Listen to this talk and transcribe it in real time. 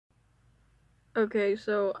Okay,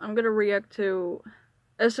 so I'm gonna react to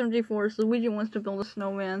SMG4'S Luigi Wants to Build a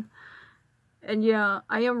Snowman. And yeah,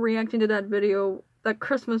 I am reacting to that video, that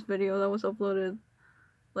Christmas video that was uploaded,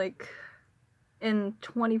 like, in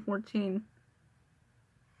 2014.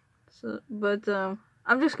 So, but,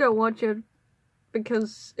 I'm just gonna watch it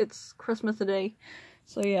because it's Christmas today.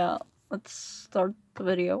 So yeah, let's start the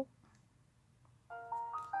video.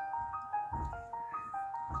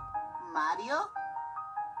 Mario?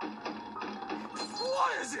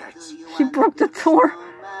 What is it? He broke the door.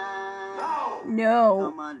 No! No.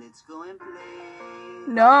 Come on, let's go and play.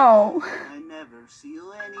 No. I never see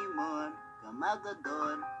you anymore. Come out the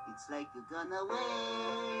door. It's like you're gonna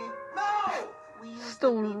wait. No! We used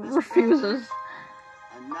Still to be best refuses. friends,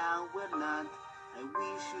 and now we're not. I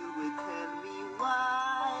wish you would tell me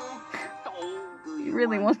why. Do He you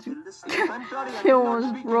really want wants to build a snowman? kill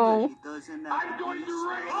his bro. It doesn't have I'm to going be to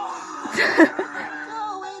raise. Go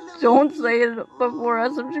away, Luigi. Don't say it before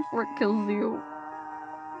SMG4 kills you.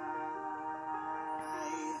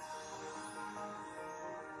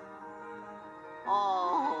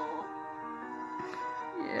 Oh.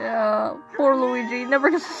 Yeah, poor Luigi. Never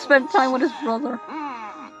gets to spend time with his brother.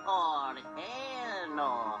 Oh, hell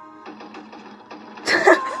no.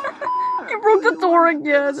 He broke the door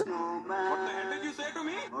again. What the hell did you say to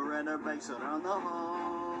me? Or rather, bikes around the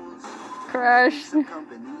halls. Crash. The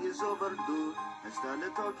company is overdue. I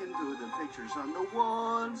started talking to the pictures on the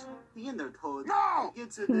walls. He and their toads. No!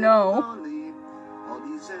 It's a little No. lonely. All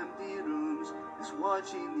these empty rooms. Just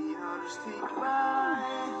watching the hours tick by.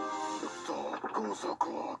 The thought goes the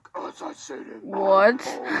clock as I said it. What?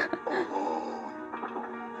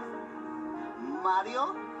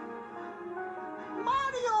 Mario?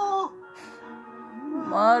 Mario!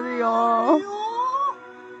 Mario.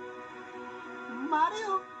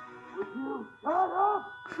 Mario? Would you shut up?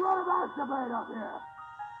 Try to masturbate up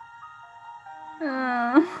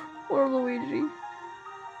here. Poor Luigi.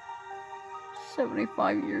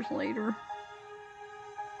 75 years later.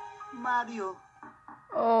 Mario.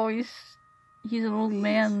 Oh, he's an old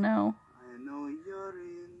man now. I know you're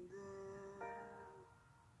in there.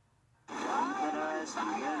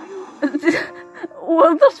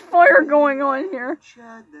 Well, there's fire going on here.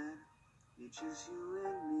 It's just you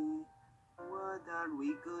and me. What are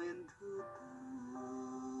we going to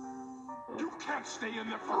do? You can't stay in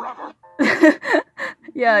there forever.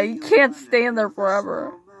 Yeah, you can't stay in there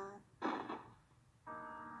forever.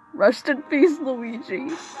 Rest in peace, Luigi.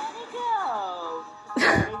 Let it go.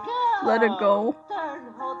 Let it go. Let it go.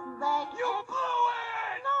 Turn holding back. You blew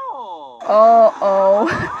it! No. Uh-oh.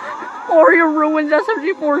 Or you ruined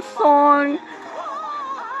SMG4's song.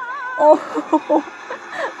 Oh.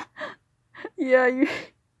 Yeah, you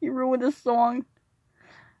ruined the song.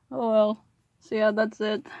 Oh well. So yeah, that's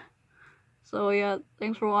it. So yeah,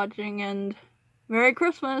 thanks for watching and Merry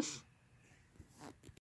Christmas!